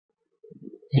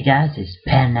Hey guys, it's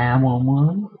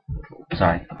Pen911.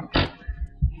 Sorry.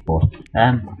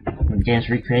 The game's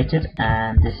recreated,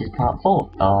 and this is part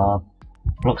 4 of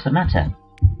Blocks That Matter.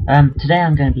 Today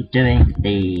I'm going to be doing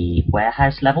the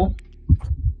warehouse level.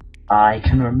 I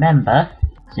can remember,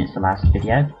 since the last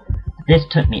video, this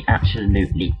took me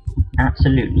absolutely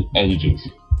ages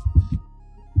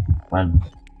when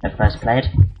I first played.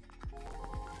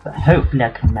 But hopefully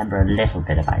I can remember a little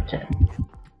bit about it.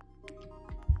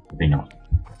 Maybe not.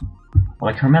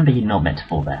 Well, I can remember you're not meant to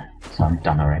fall there, so I'm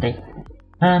done already.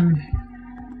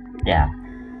 Yeah.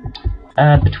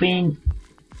 Between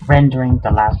rendering the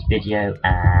last video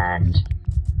and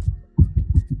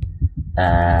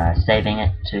saving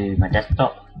it to my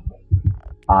desktop,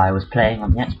 I was playing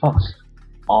on the Xbox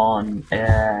on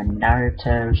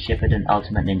Naruto Shippuden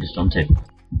Ultimate Ninja Storm 2.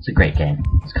 It's a great game.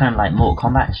 It's kind of like Mortal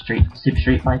Kombat, Super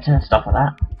Street Fighter, stuff like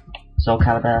that. Soul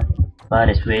Calibur, but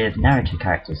it's with Naruto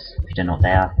characters. If you don't know what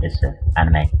they are, it's an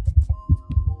anime.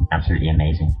 Absolutely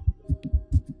amazing.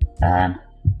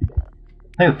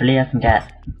 Hopefully I can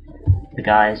get the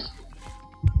guys,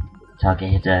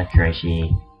 Targeta,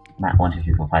 Kureishi,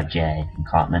 Matt12345J, and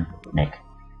Cartman, Nick.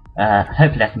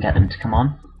 Hopefully I can get them to come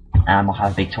on, and we'll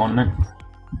have a big tournament.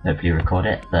 Hopefully record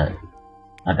it, but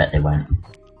I bet they won't.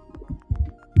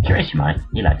 Kureishi might,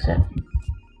 he likes it.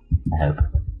 I hope.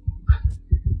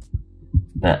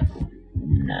 But,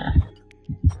 no.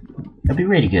 It'll be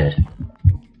really good.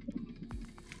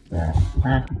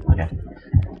 Okay.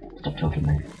 Stop talking,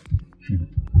 mate.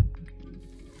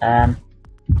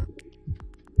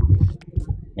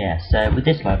 Yeah, so with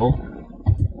this level,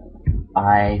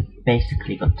 I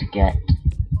basically got to get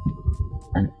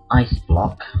an ice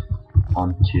block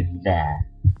onto there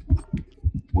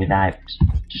without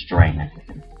destroying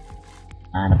everything.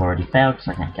 And I've already failed because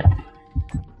I can't get up.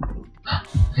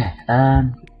 Okay,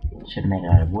 should have made it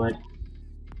out of wood.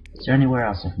 Is there anywhere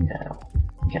else I can go?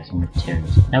 Get some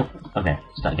materials. Nope. Okay,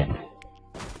 start again.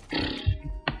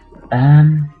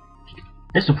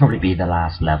 This will probably be the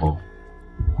last level.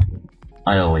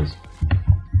 I always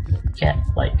get,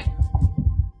 like,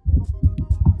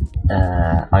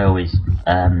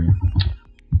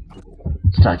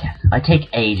 start again. I take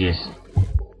ages,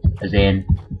 as in,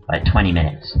 like 20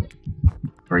 minutes,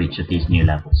 for each of these new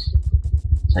levels.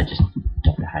 So I just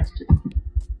don't know how to do them.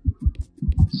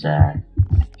 So,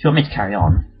 if you want me to carry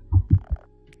on,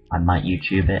 I might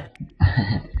YouTube it,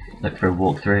 look for a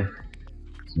walkthrough,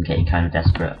 so I'm getting kind of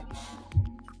desperate.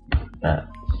 But,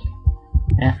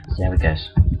 yeah, see how it goes.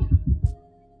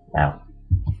 Well.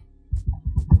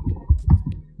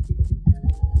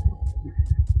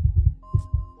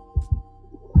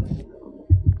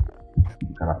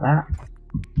 Go like that.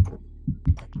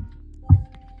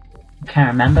 I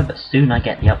can't remember, but soon I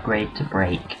get the upgrade to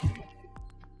break.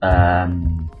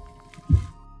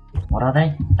 What are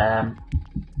they? To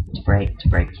break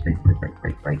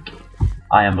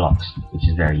iron blocks, which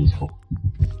is very useful.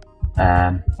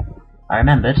 I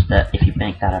remembered that if you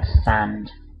make that out of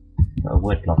sand, put a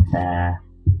wood block there,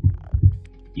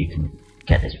 you can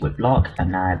get this wood block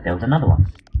and now build another one,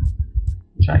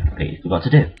 which I completely forgot to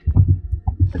do.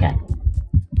 Again.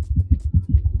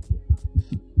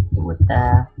 The wood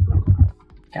there,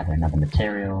 gather another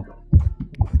material.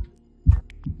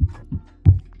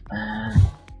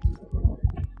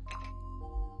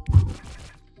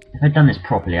 If I'd done this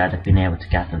properly, I'd have been able to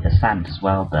gather the sand as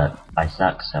well, but I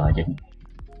suck, so I didn't.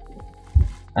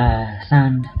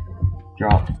 Sand,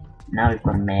 drop. Now we've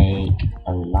got to make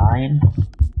a line.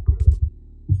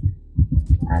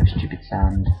 Stupid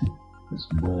sand. Put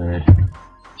some wood.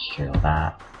 Share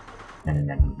that. No.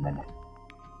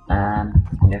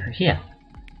 We'll go for here.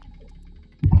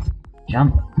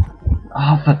 Jump.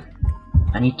 Oh, fuck.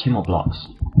 I need 2 more blocks.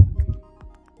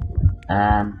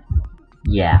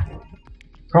 Yeah.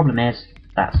 Problem is,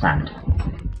 that's sand.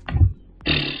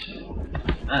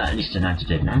 At least I know how to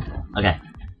do it now. Okay,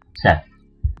 so.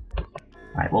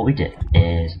 Right, what we did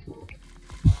is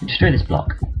we destroy this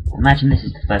block. Imagine this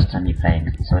is the first time you're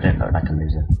playing, so I don't look like a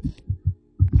loser.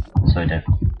 So I don't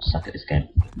suck at this game.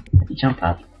 If you jump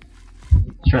up,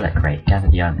 destroy that crate, gather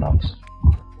the iron blocks.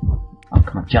 Oh,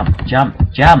 come on, jump!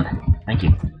 Thank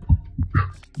you.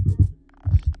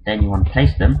 Then you want to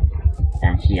place them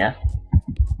down here.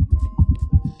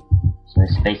 So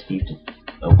there's space for you to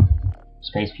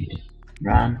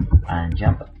run and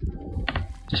jump.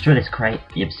 Destroy this crate,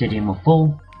 the obsidian will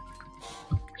fall.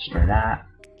 Destroy that.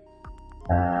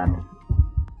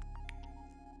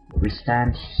 If we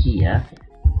stand here,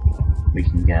 we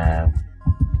can go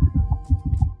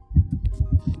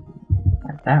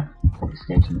like that. Probably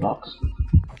save some blocks,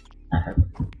 I hope.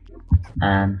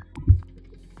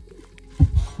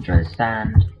 Destroy the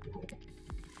sand.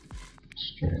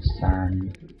 Destroy the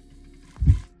sand.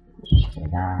 Destroy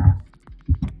that.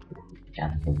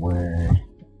 Gather the wood.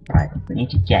 Right, we need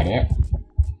to get it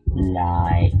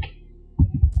like...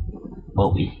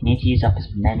 Well, we need to use up as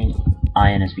many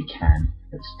iron as we can,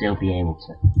 but still be able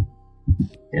to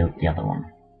build the other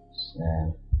one.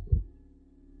 So...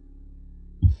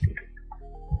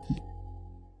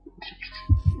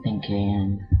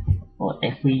 thinking... Well,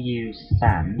 if we use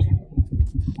sand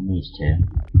on these two,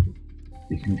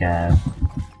 we can go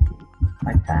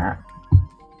like that,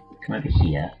 come over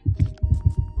here,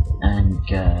 and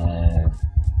go...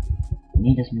 We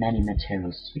need as many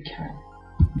materials as we can.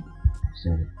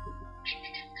 So...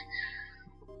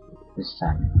 this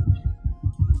sand.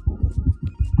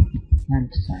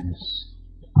 And sand,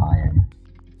 iron.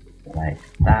 Like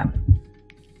that,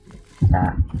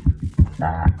 that,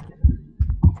 that.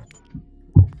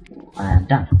 And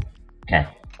done. Okay.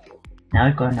 Now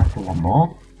we've got enough for one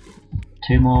more.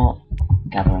 Two more.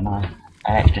 Gather an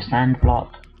extra sand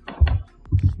block.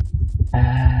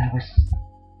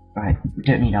 Right, we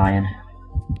don't need iron.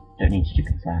 Don't need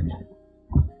stupid sand.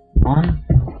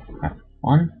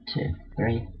 One, 2,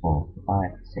 3, 4,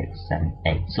 5, 6, 7,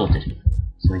 8. Sorted.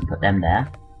 So we put them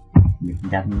there. And we can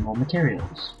gather more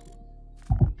materials.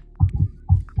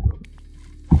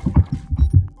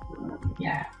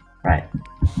 Yeah, right.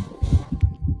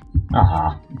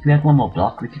 Aha, if we had one more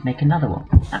block, we could make another one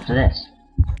after this.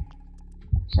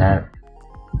 So,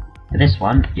 for this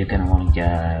one, you're going to want to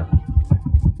go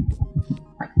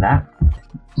like that,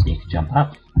 so you can jump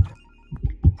up.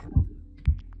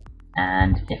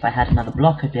 And if I had another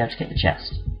block, I'd be able to get the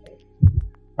chest.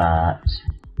 But...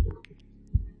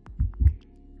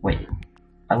 wait,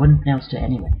 I wouldn't be able to do it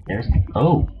anyway. There isn't...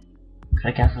 Oh! Could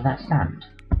I gather that sand?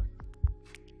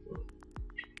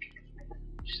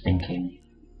 Just thinking...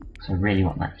 So I really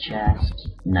want that chest.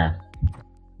 No.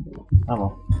 Oh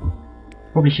well.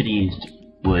 Probably should have used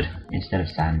wood instead of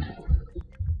sand.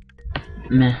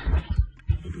 Meh.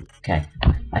 Okay.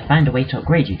 I found a way to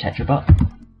upgrade you, Tetrabot.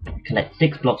 Collect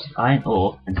 6 blocks of iron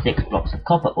ore and 6 blocks of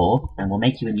copper ore, and we'll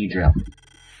make you a new drill.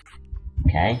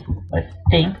 Okay. I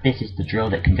think this is the drill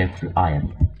that can go through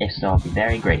iron. If so, I'll be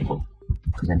very grateful,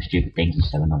 because them stupid things are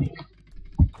so annoying.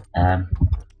 Okay,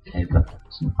 we've got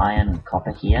some iron and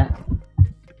copper here.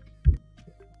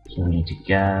 So we need to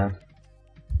go.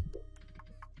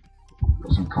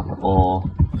 Got some copper ore,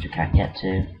 which I can't get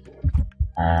to.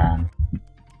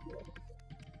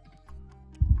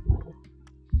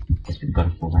 Guess we've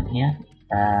got to fall down here.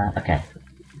 Okay.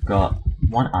 We've got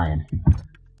 1 iron.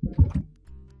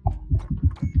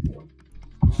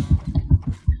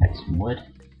 Collect some wood.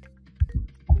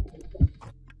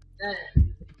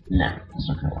 No, that's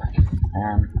not gonna work.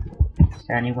 Is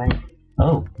there any way?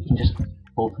 Oh, you can just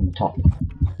fall from the top.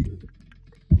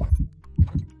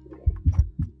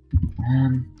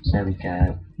 So we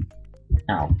go...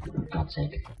 Oh, for God's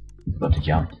sake. We've got to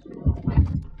jump.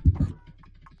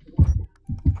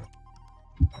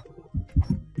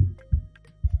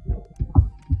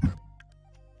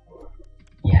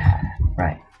 Yeah,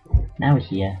 right. Now we're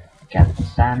here. Gather the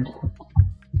sand.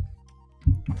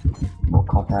 More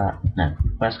copper. No,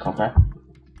 first copper.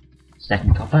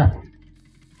 Second copper.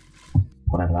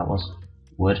 Whatever that was.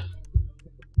 Wood.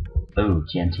 Oh,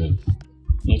 TNT.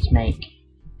 Need to make...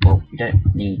 Well, you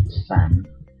don't need sand.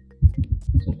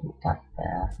 So put that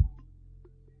there.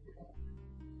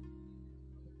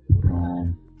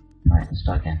 Right, let's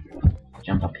start again.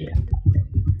 Jump up here.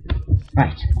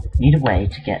 Right, need a way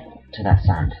to get to that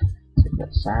sand. So we've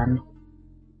got sand.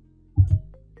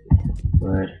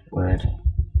 Wood, wood.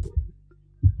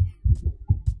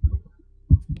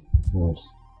 Wood.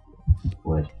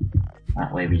 Wood.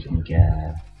 That way we can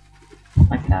go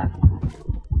like that.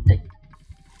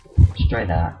 Destroy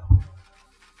that.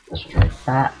 Destroy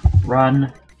that.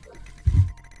 Run.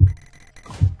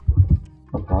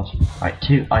 Oh god. Right,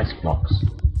 2 ice blocks.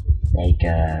 They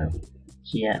go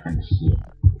here and here.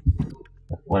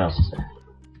 What else is there?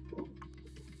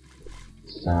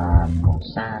 Some more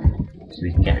sand, so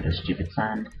we can get rid of stupid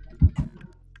sand.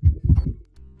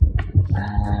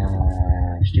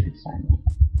 Stupid sand.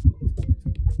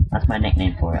 That's my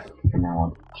nickname for it from now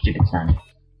on. Stupid sand.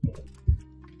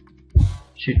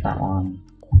 Shoot that one.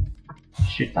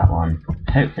 Shoot that one.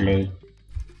 Hopefully.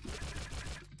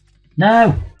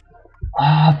 No! Oh,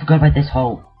 I forgot about this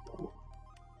hole.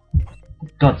 For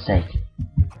God's sake.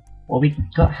 Well, we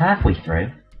got halfway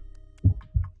through.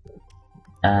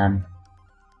 Have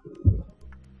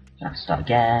to start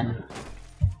again.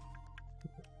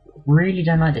 Really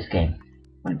don't like this game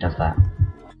when it does that.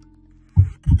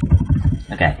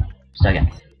 Okay, start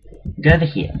again. Go over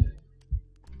here.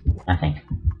 I think.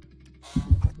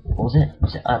 What was it?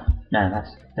 Was it up? No,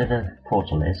 that's where the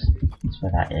portal is. That's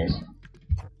where that is.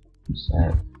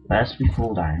 So, first we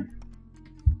fall down,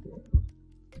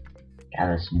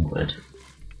 gather some wood,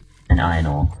 and iron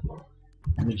ore.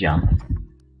 Then we jump,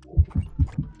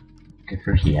 go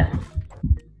through here,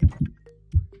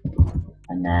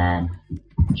 and then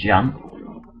jump,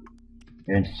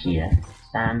 go into here,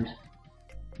 sand,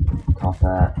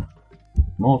 copper,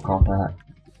 more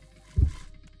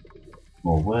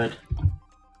wood.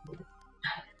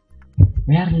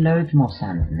 We had loads more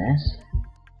sand than this.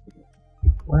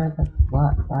 Where the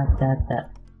what? Like that.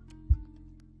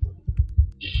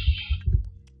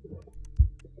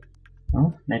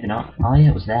 Oh, maybe not. Oh yeah,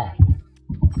 it was there.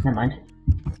 Never mind.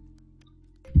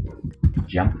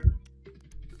 Jump.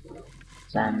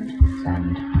 Sand.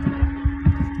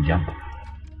 Jump.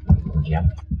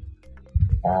 Jump.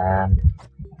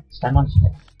 Stand on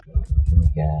stick. Here we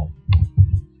go.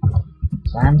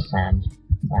 Sand.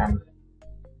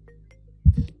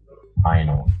 Iron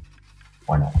ore.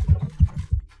 Why not?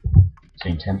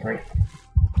 So temporary.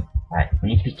 Right, we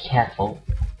need to be careful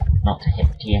not to hit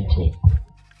TNT.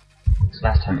 Because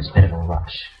last time it was a bit of a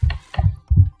rush.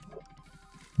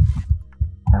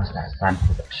 How's that sand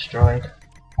got destroyed?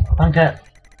 Bunker!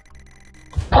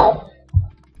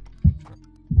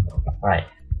 Right.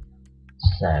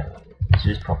 So, let's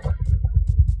do this properly.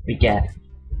 We get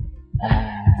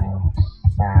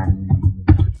sand.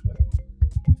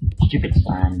 Stupid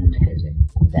sand goes in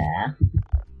there.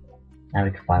 Now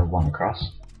we can fire one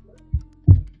across.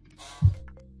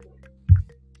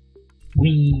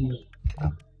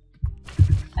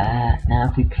 Now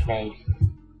if we place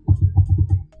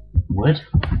wood,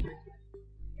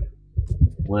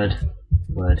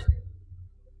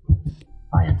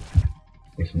 iron,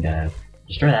 we can go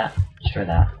destroy that,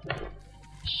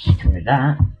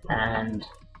 and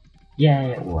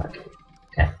yay, it will work.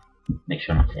 Okay, make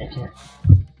sure not to hit it.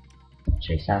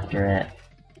 Chase after it.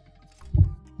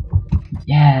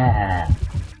 Yeah,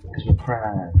 because we're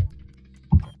pro.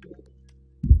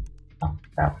 Oh,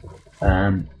 crap.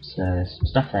 So there's some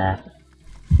stuff there.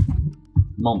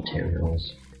 More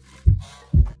materials.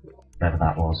 Whatever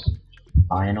that was.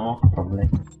 Iron ore, probably.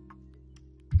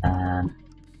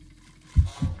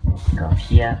 Go up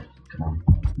here. Come on.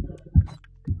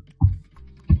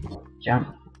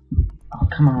 Jump. Oh,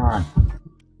 come on.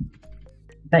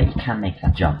 Bet you can make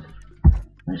that jump.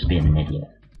 I'm just being an idiot.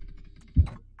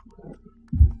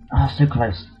 Oh, so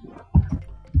close.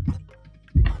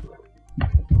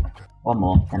 One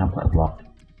more, then I'll put a block.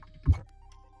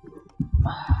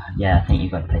 Yeah, I think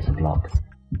you've got to place a block.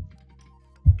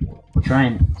 We'll try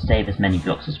and save as many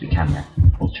blocks as we can there.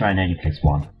 We'll try and only place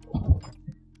one.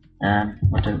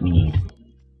 What don't we need?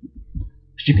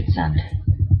 Stupid sand.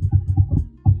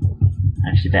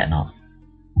 Actually, better not.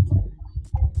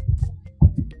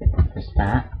 Press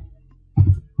that.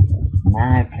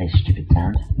 Now place stupid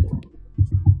sand.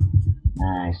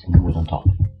 Nice, and wood on top.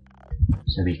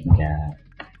 So we can go.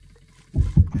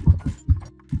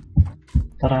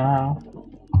 Ta-da!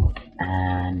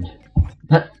 And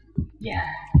yeah,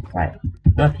 right.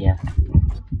 Go up here.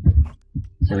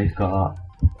 So we've got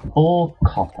 4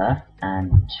 copper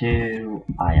and 2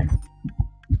 iron.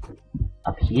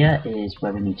 Up here is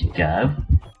where we need to go.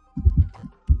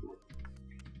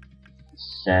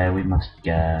 So we must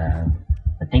go.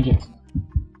 I think it's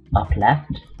up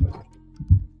left.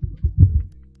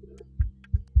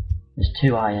 There's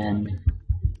 2 iron.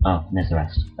 Oh, and there's the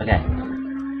rest. Okay.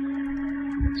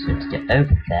 So to get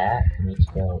over there, we need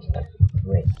to build a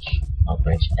bridge. Not a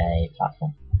bridge, a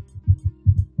platform.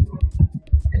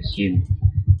 Consume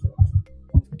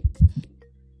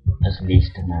as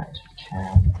least amount as we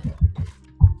can.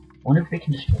 I wonder if we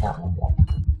can destroy that one block.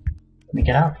 Can we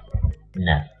get out?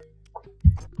 No.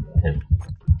 Who?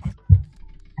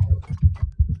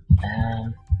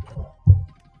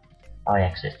 Oh yeah,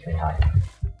 'cause it's 3 high.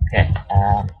 Okay,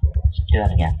 let's do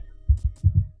that again.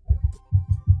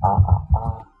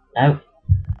 No!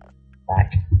 Back.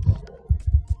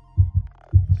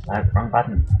 No, wrong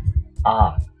button.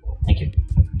 Thank you.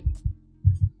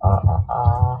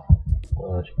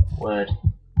 Wood.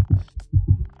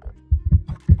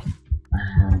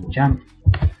 Jump.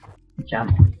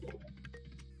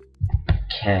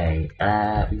 Okay,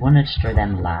 we want to destroy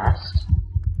them last.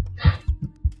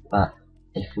 But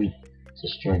if we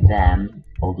destroy them,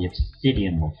 all the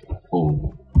obsidian will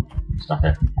fall. Stop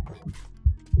it.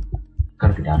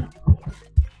 Gotta be done.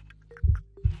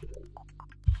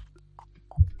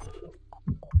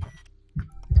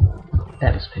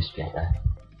 That was supposed to be out there.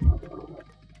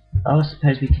 Oh, I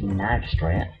suppose we can now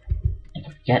destroy it. If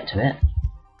we get to it.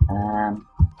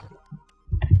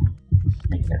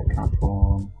 Make a little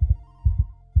platform.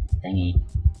 Thingy.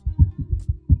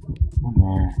 On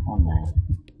there, on there,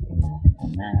 on there,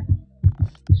 on there.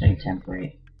 It's only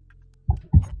temporary.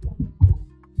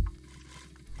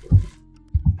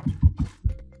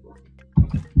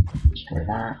 Destroy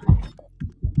that.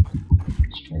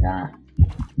 Destroy that.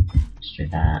 Destroy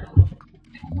that.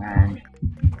 Come around.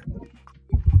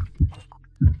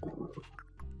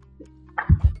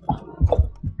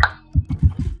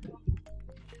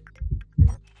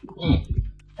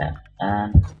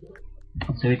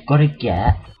 So we've got to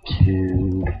get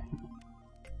to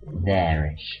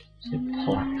there-ish, to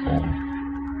platform.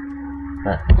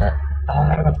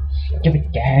 Stupid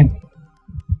game.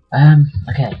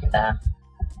 Okay, got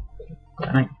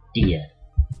an idea.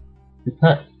 We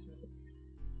put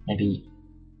maybe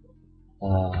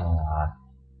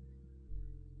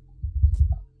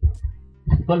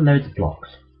we've got loads of blocks,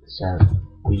 so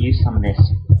we'll use some of this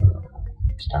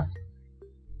stuff.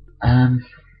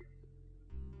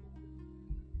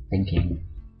 Thinking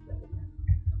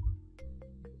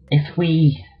if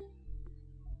we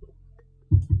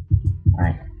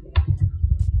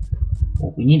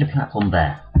well, we need a platform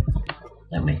there,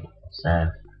 don't we?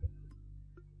 So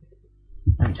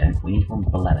no, we don't. We need one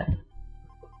below it.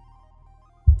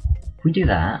 If we do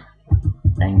that,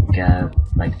 then go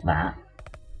like that.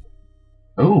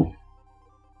 Oh,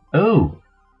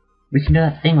 we can do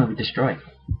that thing where we destroy.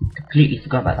 Completely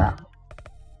forgot about that.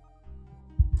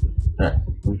 But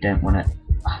we don't want to.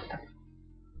 Oh,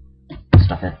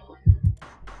 stop it.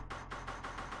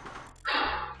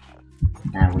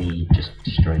 Now we just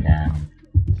destroy them.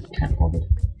 Can't bother.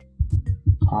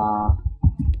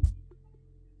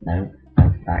 No,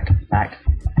 back.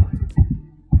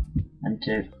 And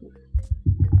two.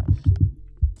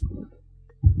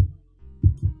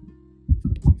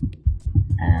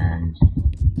 And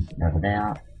over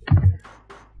there.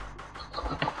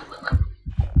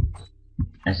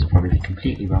 This is probably the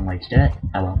completely wrong way to do it.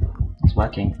 Oh well, it's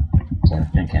working, so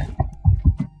don't care.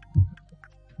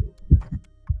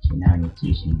 So now I need to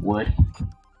use some wood.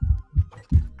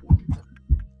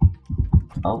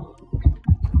 Oh,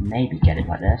 maybe get it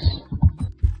like this.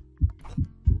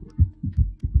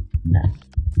 No.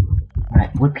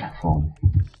 Right, wood platform.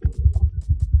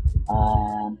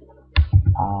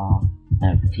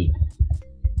 No, T.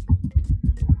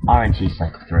 R and T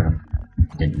cycle through them.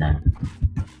 Didn't know.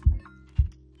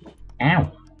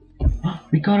 Ow!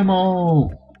 We got them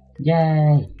all!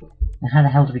 Yay! Now how the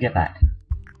hell do we get back?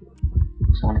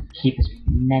 So I want to keep as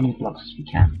many blocks as we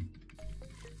can.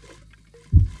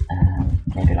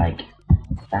 Maybe like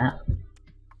that.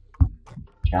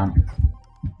 Jump.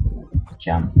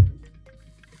 Jump.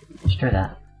 Destroy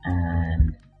that.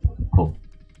 And cool.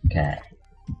 Okay.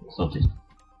 Sorted.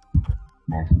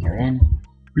 Now we can go in.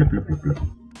 Bloop bloop bloop bloop.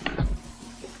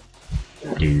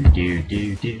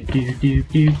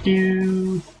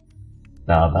 Do.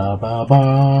 Ba ba ba ba.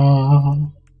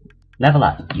 Level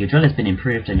up. Your drill has been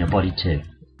improved on your body too.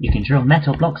 You can drill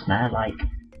metal blocks now like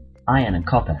iron and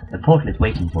copper. The portal is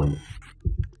waiting for you.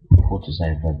 The portal's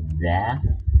over there.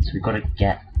 So we've got to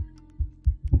get...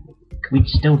 Can we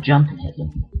still jump and hit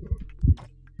them?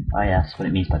 Oh yeah, that's what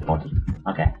it means by body.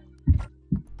 Okay.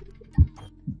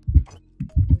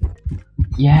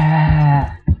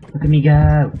 Yeah! Look at me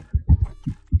go!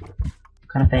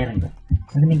 Kind of failing, but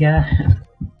look at me go!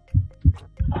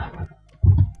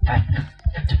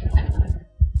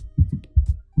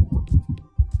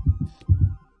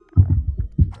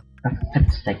 For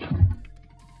sake.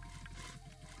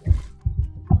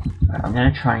 Right, I'm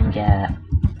gonna try and get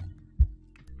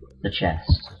the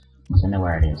chest, so I know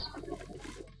where it is.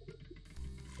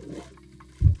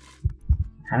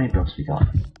 How many blocks we got?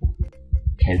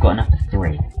 Okay, we've got enough for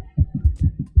 3.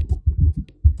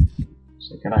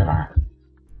 So go like that.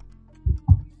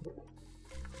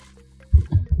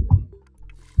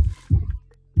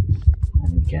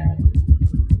 There we go.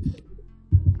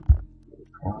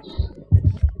 Cross.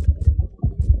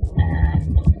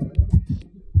 And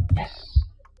yes.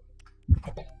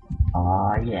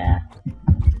 Oh yeah.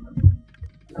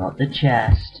 Got the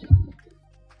chest.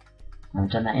 I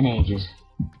haven't done that in ages.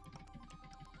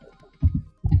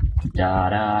 Da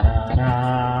da da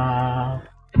da.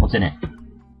 What's in it?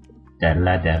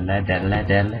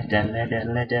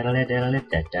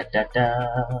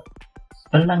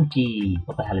 Spelunky.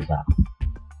 What the hell is that?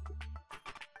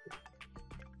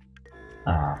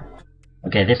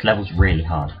 Okay, this level's really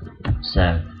hard.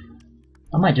 So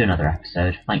I might do another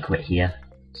episode. Might quit here.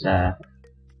 So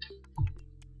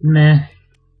meh.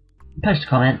 Post a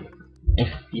comment if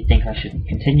you think I should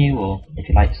continue, or if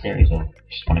you like the series, or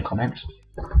just want to comment.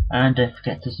 And don't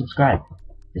forget to subscribe.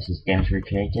 This is Games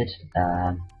Recreated.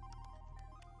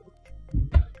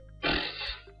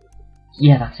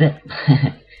 Yeah, that's it.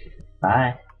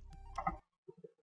 Bye.